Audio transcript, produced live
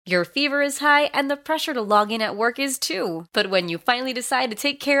Your fever is high and the pressure to log in at work is too. But when you finally decide to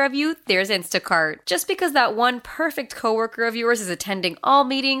take care of you, there's Instacart. Just because that one perfect coworker of yours is attending all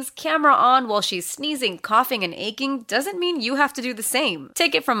meetings, camera on while she's sneezing, coughing, and aching, doesn't mean you have to do the same.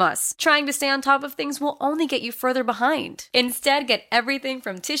 Take it from us. Trying to stay on top of things will only get you further behind. Instead, get everything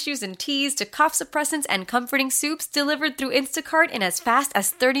from tissues and teas to cough suppressants and comforting soups delivered through Instacart in as fast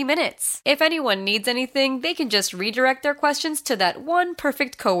as 30 minutes. If anyone needs anything, they can just redirect their questions to that one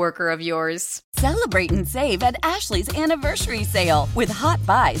perfect coworker of yours. Celebrate and save at Ashley's Anniversary Sale. With Hot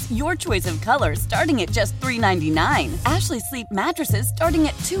Buys, your choice of colors starting at just $3.99. Ashley Sleep mattresses starting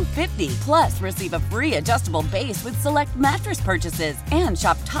at $2.50. Plus, receive a free adjustable base with select mattress purchases. And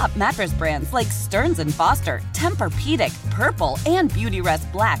shop top mattress brands like Stearns & Foster, Tempur-Pedic, Purple, and Beautyrest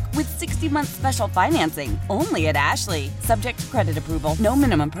Black with 60-month special financing. Only at Ashley. Subject to credit approval. No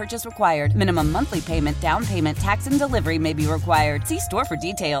minimum purchase required. Minimum monthly payment, down payment, tax, and delivery may be required. See store for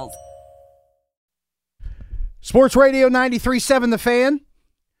details. Sports Radio 93.7 The Fan.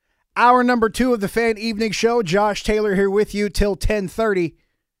 Hour number 2 of the Fan Evening Show. Josh Taylor here with you till 10:30.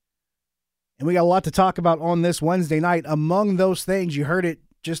 And we got a lot to talk about on this Wednesday night. Among those things, you heard it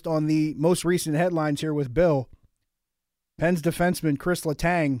just on the most recent headlines here with Bill. Penn's defenseman Kris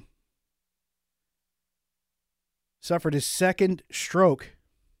Letang suffered his second stroke.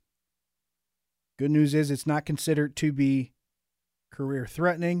 Good news is it's not considered to be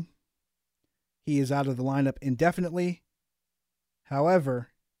career-threatening. He is out of the lineup indefinitely. However,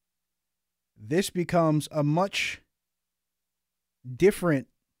 this becomes a much different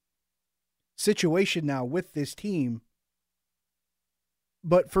situation now with this team.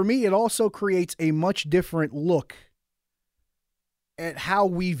 But for me, it also creates a much different look at how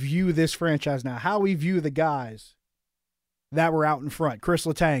we view this franchise now, how we view the guys that were out in front. Kris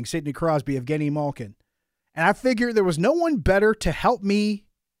Letang, Sidney Crosby, Evgeny Malkin. And I figured there was no one better to help me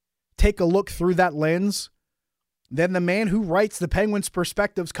take a look through that lens than the man who writes the Penguins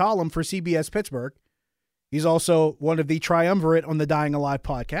Perspectives column for CBS Pittsburgh. He's also one of the triumvirate on the Dying Alive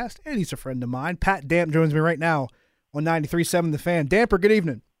podcast, and he's a friend of mine. Pat Damp joins me right now on 93.7 The Fan. Damper, good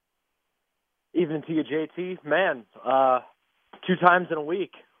evening. Evening to you, JT. Man, 2 times in a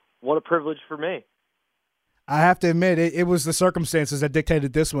week. What a privilege for me. I have to admit, it was the circumstances that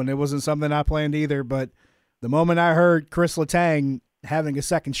dictated this one. It wasn't something I planned either, but the moment I heard Kris Letang having a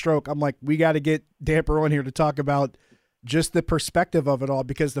second stroke, I'm like, we got to get Damper on here to talk about just the perspective of it all,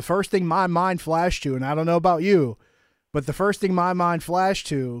 because the first thing my mind flashed to, and I don't know about you, but the first thing my mind flashed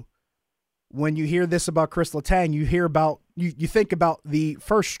to when you hear this about Kris Letang, you think about the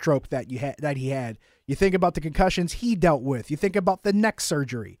first stroke that he had. You think about the concussions he dealt with. You think about the neck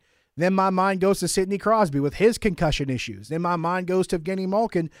surgery. Then my mind goes to Sidney Crosby with his concussion issues. Then my mind goes to Evgeny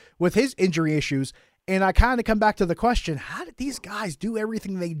Malkin with his injury issues. And I kind of come back to the question, how did these guys do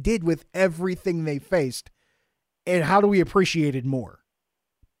everything they did with everything they faced? And how do we appreciate it more?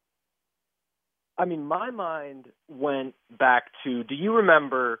 I mean, my mind went back to, do you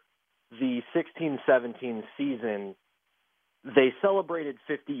remember the 16-17 season? They celebrated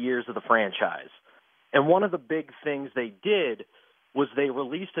 50 years of the franchise. And one of the big things they did was they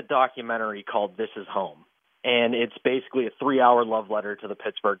released a documentary called This Is Home. And it's basically a 3-hour love letter to the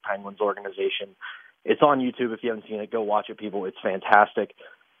Pittsburgh Penguins organization. It's on YouTube. If you haven't seen it, go watch it, people. It's fantastic.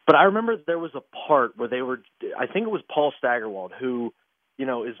 But I remember there was a part where I think it was Paul Steigerwald, who, you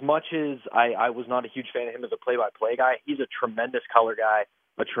know, as much as I was not a huge fan of him as a play-by-play guy, he's a tremendous color guy,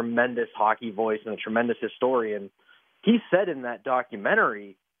 a tremendous hockey voice, and a tremendous historian. He said in that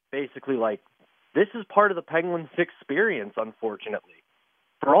documentary, basically, like, this is part of the Penguins' experience, unfortunately.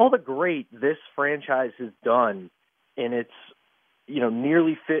 For all the great this franchise has done in its,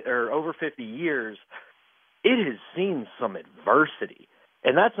 nearly over 50 years, it has seen some adversity.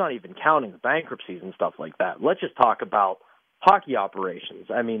 And that's not even counting the bankruptcies and stuff like that. Let's just talk about hockey operations.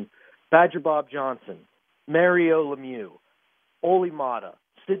 I mean, Badger Bob Johnson, Mario Lemieux, Ole Mata,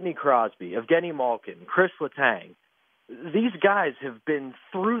 Sidney Crosby, Evgeny Malkin, Kris Letang. These guys have been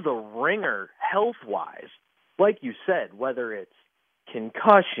through the ringer health-wise. Like you said, whether it's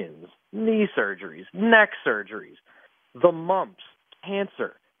concussions, knee surgeries, neck surgeries, the mumps,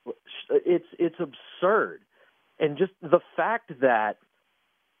 cancer. It's absurd. And just the fact that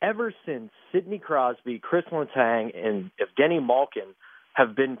ever since Sidney Crosby, Kris Letang, and Evgeny Malkin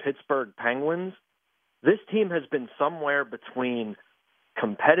have been Pittsburgh Penguins, this team has been somewhere between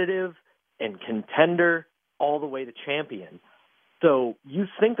competitive and contender all the way to champion. So you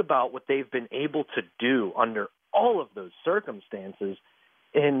think about what they've been able to do under all of those circumstances,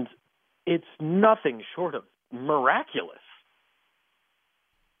 and it's nothing short of miraculous.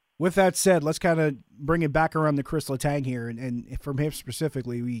 With that said, let's kind of bring it back around to Kris Letang here. And from him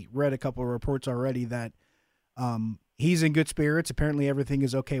specifically, we read a couple of reports already that he's in good spirits. Apparently everything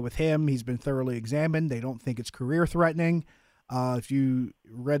is okay with him. He's been thoroughly examined. They don't think it's career-threatening. If you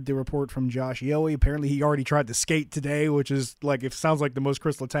read the report from Josh Yohe, apparently he already tried to skate today, which is like, it sounds like the most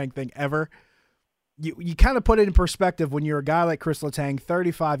Kris Letang thing ever. You kind of put it in perspective when you're a guy like Kris Letang,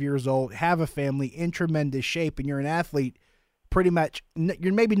 35 years old, have a family, in tremendous shape, and you're an athlete. Pretty much,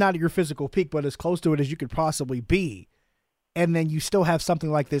 you're maybe not at your physical peak, but as close to it as you could possibly be. And then you still have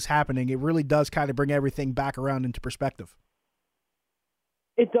something like this happening. It really does kind of bring everything back around into perspective.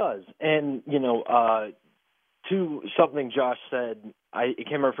 It does. And, to something Josh said, I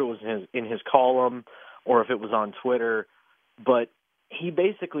can't remember if it was in his column or if it was on Twitter, but he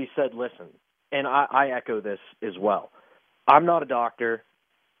basically said, listen, and I echo this as well. I'm not a doctor,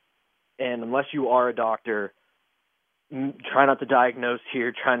 and unless you are a doctor, try not to diagnose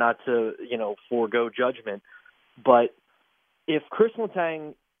here, try not to, forego judgment. But if Kris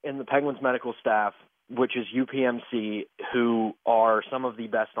Letang and the Penguins medical staff, which is UPMC, who are some of the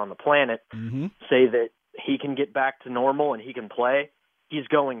best on the planet, say that he can get back to normal and he can play, he's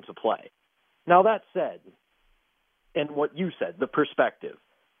going to play. Now, that said, and what you said, the perspective,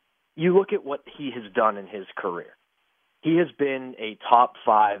 you look at what he has done in his career. He has been a top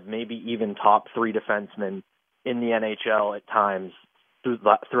 5, maybe even top 3 defenseman in the NHL at times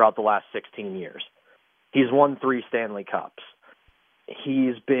throughout the last 16 years. He's won 3 Stanley Cups.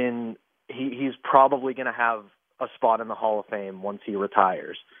 He's probably going to have a spot in the Hall of Fame once he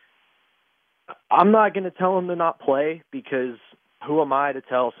retires. I'm not going to tell him to not play, because who am I to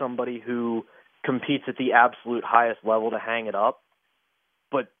tell somebody who competes at the absolute highest level to hang it up?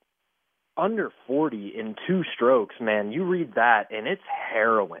 But under 40 in 2 strokes, man, you read that and it's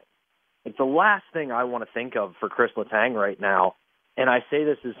harrowing. It's the last thing I want to think of for Kris Letang right now. And I say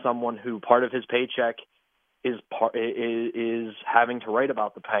this as someone who part of his paycheck is having to write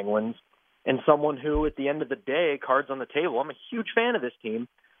about the Penguins, and someone who, at the end of the day, cards on the table, I'm a huge fan of this team.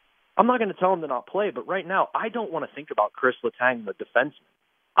 I'm not going to tell him to not play, but right now I don't want to think about Kris Letang, the defenseman.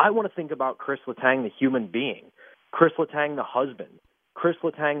 I want to think about Kris Letang, the human being, Kris Letang, the husband, Kris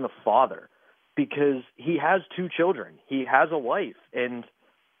Letang, the father, because he has 2 children. He has a wife, and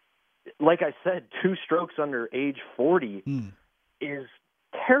like I said, 2 strokes under age 40 is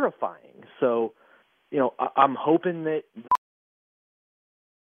terrifying. So, I'm hoping that...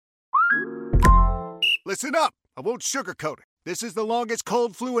 Listen up. I won't sugarcoat it. This is the longest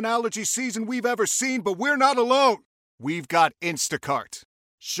cold, flu, and allergy season we've ever seen, but we're not alone. We've got Instacart.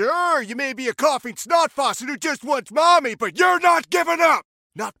 Sure, you may be a coughing snot faucet who just wants mommy, but you're not giving up!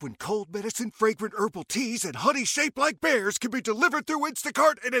 Not when cold medicine, fragrant herbal teas, and honey shaped like bears can be delivered through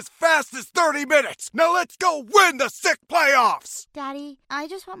Instacart in as fast as 30 minutes. Now let's go win the sick playoffs! Daddy, I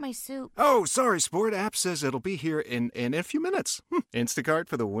just want my soup. Oh, sorry, Sport. App says it'll be here in a few minutes. Instacart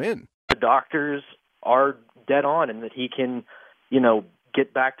for the win. The doctors are dead on, and that he can,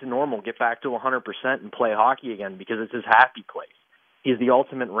 get back to normal, get back to 100% and play hockey again, because it's his happy place. He's the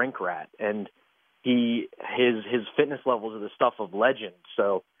ultimate rink rat, and his fitness levels are the stuff of legend.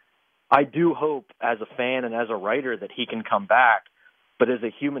 So I do hope, as a fan and as a writer, that he can come back. But as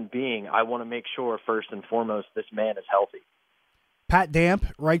a human being, I want to make sure, first and foremost, this man is healthy. Pat Damp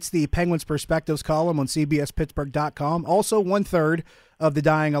writes the Penguins Perspectives column on CBSPittsburgh.com. Also 1/3 of the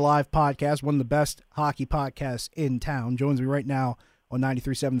Dying Alive podcast, one of the best hockey podcasts in town. Joins me right now on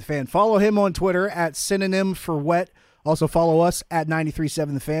 93.7 The Fan. Follow him on Twitter at Synonym for Wet. Also follow us at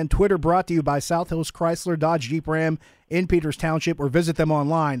 93.7 The Fan. Twitter brought to you by South Hills Chrysler Dodge Jeep Ram in Peters Township, or visit them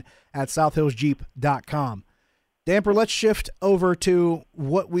online at southhillsjeep.com. Damper, let's shift over to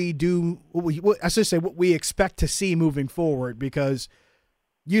what we expect to see moving forward, because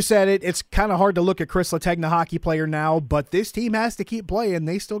you said it, it's kind of hard to look at Kris Letang, the hockey player, now, but this team has to keep playing.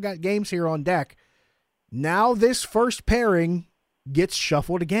 They still got games here on deck. Now this first pairing gets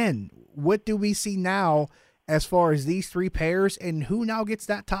shuffled again. What do we see now as far as these 3 pairs, and who now gets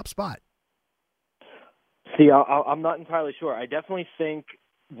that top spot? See, I'm not entirely sure. I definitely think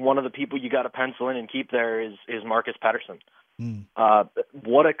one of the people you got to pencil in and keep there is Marcus Pettersson.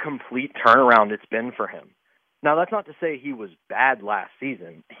 What a complete turnaround it's been for him. Now, that's not to say he was bad last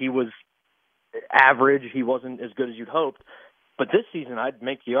season. He was average. He wasn't as good as you'd hoped. But this season, I'd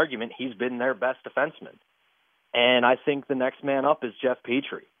make the argument he's been their best defenseman. And I think the next man up is Jeff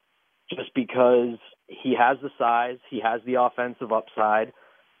Petrie, just because he has the size, he has the offensive upside,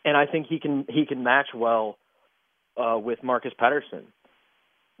 and I think he can match well with Marcus Pettersson.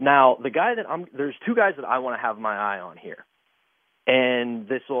 Now, there's 2 guys that I want to have my eye on here. And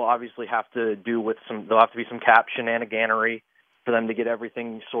this will obviously have to do with there'll have to be some cap shenaniganery for them to get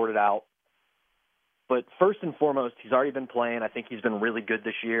everything sorted out. But first and foremost, he's already been playing. I think he's been really good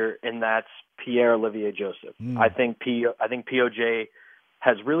this year, and that's Pierre-Olivier Joseph. I think POJ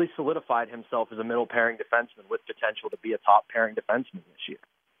has really solidified himself as a middle pairing defenseman with potential to be a top pairing defenseman this year.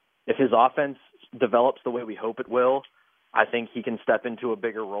 If his offense develops the way we hope it will, I think he can step into a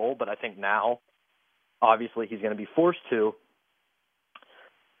bigger role, but I think now, obviously, he's going to be forced to.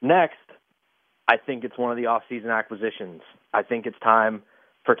 Next, I think it's one of the off-season acquisitions. I think it's time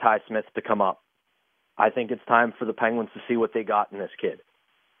for Ty Smith to come up. I think it's time for the Penguins to see what they got in this kid.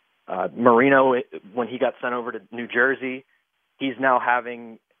 Marino, when he got sent over to New Jersey, he's now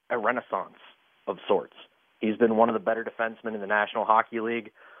having a renaissance of sorts. He's been one of the better defensemen in the National Hockey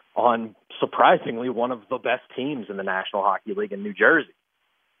League on, surprisingly, one of the best teams in the National Hockey League in New Jersey.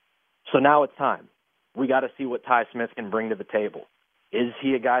 So now it's time. We got to see what Ty Smith can bring to the table. Is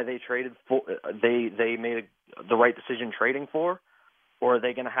he a guy they traded for? They made the right decision trading for, or are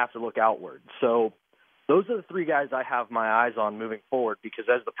they going to have to look outward? So those are the three guys I have my eyes on moving forward because,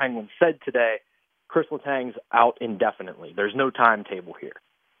 as the Penguins said today, Kris Letang's out indefinitely. There's no timetable here.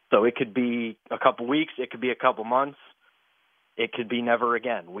 So it could be a couple weeks. It could be a couple months. It could be never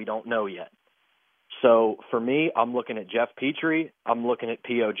again. We don't know yet. So for me, I'm looking at Jeff Petrie, I'm looking at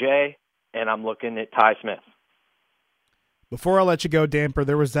POJ, and I'm looking at Ty Smith. Before I let you go, Damper,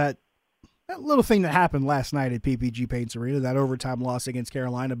 there was that little thing that happened last night at PPG Paints Arena, that overtime loss against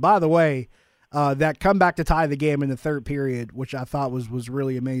Carolina. By the way, that comeback to tie the game in the third period, which I thought was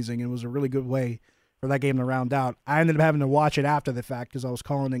really amazing and was a really good way for that game to round out. I ended up having to watch it after the fact because I was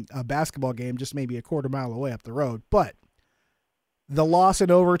calling a basketball game just maybe a quarter mile away up the road. But the loss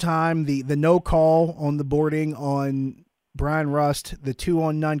in overtime, the no call on the boarding on Brian Rust, the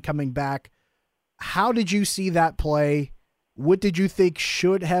 2-on-none coming back, how did you see that play? What did you think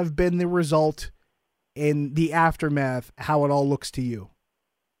should have been the result in the aftermath, how it all looks to you?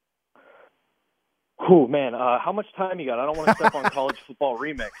 Oh, man, how much time you got? I don't want to step on College Football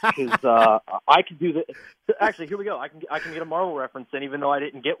Remix because I could do this. Actually, here we go. I can get a Marvel reference in even though I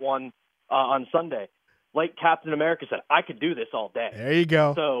didn't get one on Sunday. Like Captain America said, I could do this all day. There you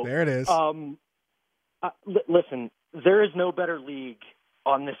go. So, there it is. Listen, there is no better league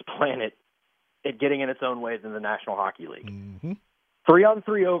on this planet at getting in its own way than the National Hockey League. Mm-hmm.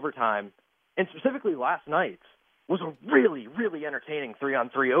 3-on-3 overtime, and specifically last night's, was a really, really entertaining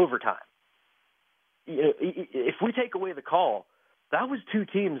 3-on-3 overtime. If we take away the call, that was two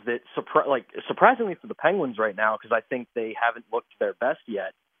teams that, surprisingly for the Penguins right now, because I think they haven't looked their best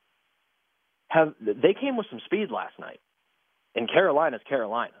yet, they came with some speed last night. And Carolina's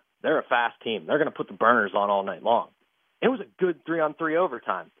Carolina. They're a fast team. They're going to put the burners on all night long. It was a good 3-on-3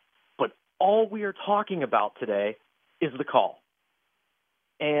 overtime. But all we are talking about today is the call.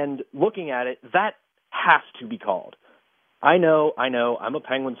 And looking at it, that has to be called. I know. I'm a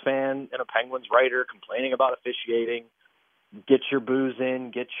Penguins fan and a Penguins writer complaining about officiating. Get your booze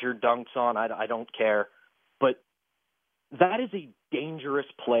in, get your dunks on. I don't care. But that is a dangerous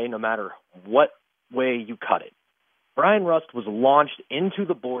play no matter what way you cut it. Brian Rust was launched into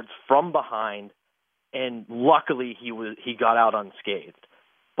the boards from behind, and luckily he got out unscathed.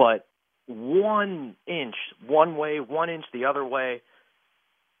 But 1 inch one way, 1 inch the other way,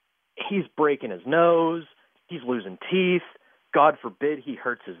 he's breaking his nose. He's losing teeth. God forbid he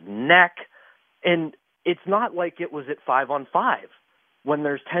hurts his neck. And it's not like it was at 5-on-5 when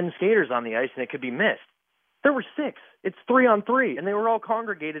there's 10 skaters on the ice and it could be missed. There were 6. It's 3-on-3, and they were all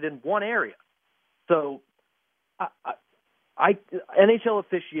congregated in one area. So NHL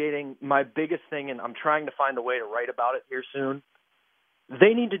officiating, my biggest thing, and I'm trying to find a way to write about it here soon,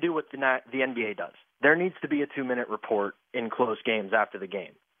 they need to do what the NBA does. There needs to be a 2-minute report in close games after the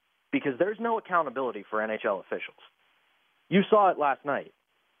game, because there's no accountability for NHL officials. You saw it last night.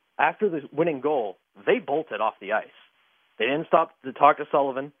 After the winning goal, they bolted off the ice. They didn't stop to talk to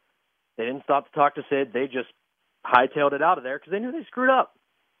Sullivan. They didn't stop to talk to Sid. They just hightailed it out of there because they knew they screwed up.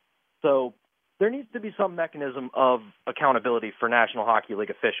 So there needs to be some mechanism of accountability for National Hockey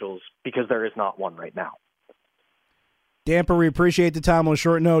League officials because there is not one right now. Damper, we appreciate the time on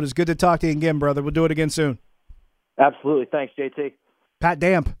short notice. Good to talk to you again, brother. We'll do it again soon. Absolutely. Thanks, JT. Pat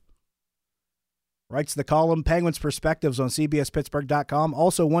Damp writes the column Penguins Perspectives on CBSPittsburgh.com.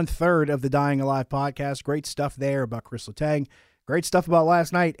 Also 1/3 of the Dying Alive podcast. Great stuff there about Kris Letang. Great stuff about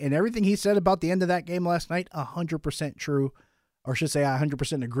last night. And everything he said about the end of that game last night, 100% true. Or should say I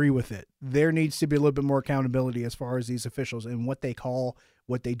 100% agree with it. There needs to be a little bit more accountability as far as these officials and what they call,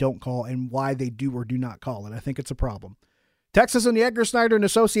 what they don't call, and why they do or do not call it. I think it's a problem. Text us on the Edgar Snyder &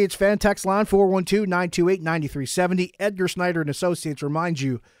 Associates fan text line, 412-928-9370. Edgar Snyder & Associates reminds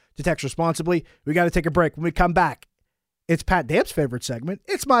you to text responsibly. We got to take a break. When we come back, It's Pat Damp's favorite segment.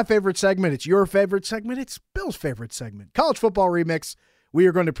 It's my favorite segment. It's your favorite segment. It's Bill's favorite segment. College Football Remix. We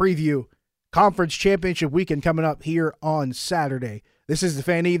are going to preview Conference Championship Weekend coming up here on Saturday. This is the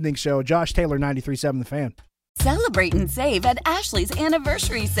Fan Evening Show. Josh Taylor, 93.7 The Fan. Celebrate and save at Ashley's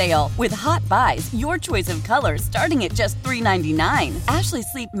Anniversary Sale. With Hot Buys, your choice of colors starting at just $3.99. Ashley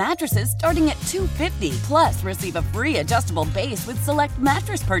Sleep mattresses starting at $2.50. Plus, receive a free adjustable base with select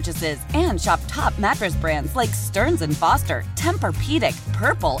mattress purchases. And shop top mattress brands like Stearns & Foster, Tempur-Pedic,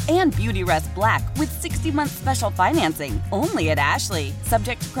 Purple, and Beautyrest Black with 60-month special financing. Only at Ashley.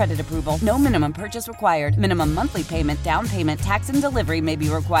 Subject to credit approval. No minimum purchase required. Minimum monthly payment, down payment, tax, and delivery may be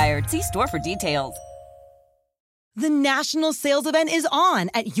required. See store for details. The national sales event is on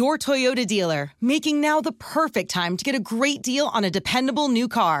at your Toyota dealer, making now the perfect time to get a great deal on a dependable new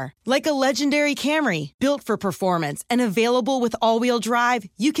car. Like a legendary Camry, built for performance and available with all-wheel drive,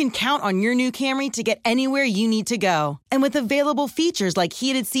 you can count on your new Camry to get anywhere you need to go. And with available features like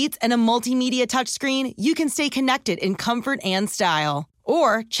heated seats and a multimedia touchscreen, you can stay connected in comfort and style.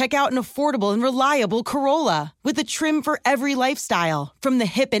 Or check out an affordable and reliable Corolla with a trim for every lifestyle. From the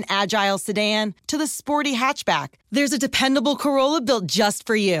hip and agile sedan to the sporty hatchback, there's a dependable Corolla built just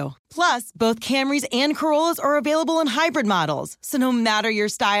for you. Plus, both Camrys and Corollas are available in hybrid models, so no matter your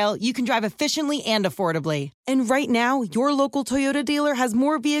style, you can drive efficiently and affordably. And right now, your local Toyota dealer has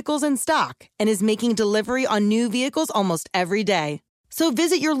more vehicles in stock and is making delivery on new vehicles almost every day. So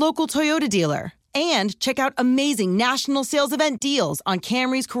visit your local Toyota dealer. And check out amazing national sales event deals on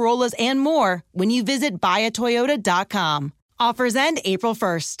Camrys, Corollas, and more when you visit buyatoyota.com. Offers end April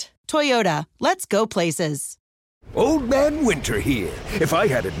 1st. Toyota, let's go places. Old Man Winter here. If I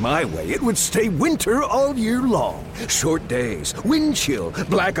had it my way, it would stay winter all year long. Short days, wind chill,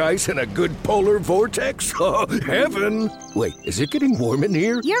 black ice, and a good polar vortex. Oh, heaven. Wait, is it getting warm in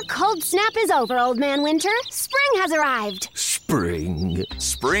here? Your cold snap is over, Old Man Winter. Spring has arrived. Spring.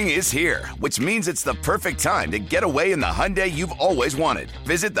 Spring is here, which means it's the perfect time to get away in the Hyundai you've always wanted.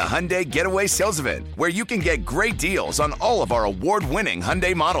 Visit the Hyundai Getaway Sales Event, where you can get great deals on all of our award-winning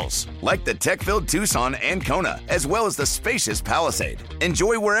Hyundai models, like the tech-filled Tucson and Kona, as well as the spacious Palisade.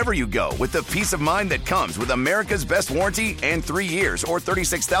 Enjoy wherever you go with the peace of mind that comes with America's best warranty and 3 years or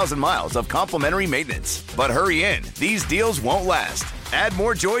 36,000 miles of complimentary maintenance. But hurry in, these deals won't last. Add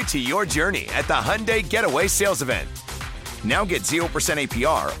more joy to your journey at the Hyundai Getaway Sales Event. Now get 0%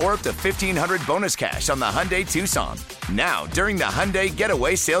 APR or up to $1,500 bonus cash on the Hyundai Tucson. Now, during the Hyundai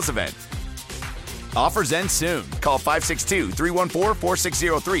Getaway Sales Event. Offers end soon. Call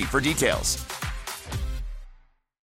 562-314-4603 for details.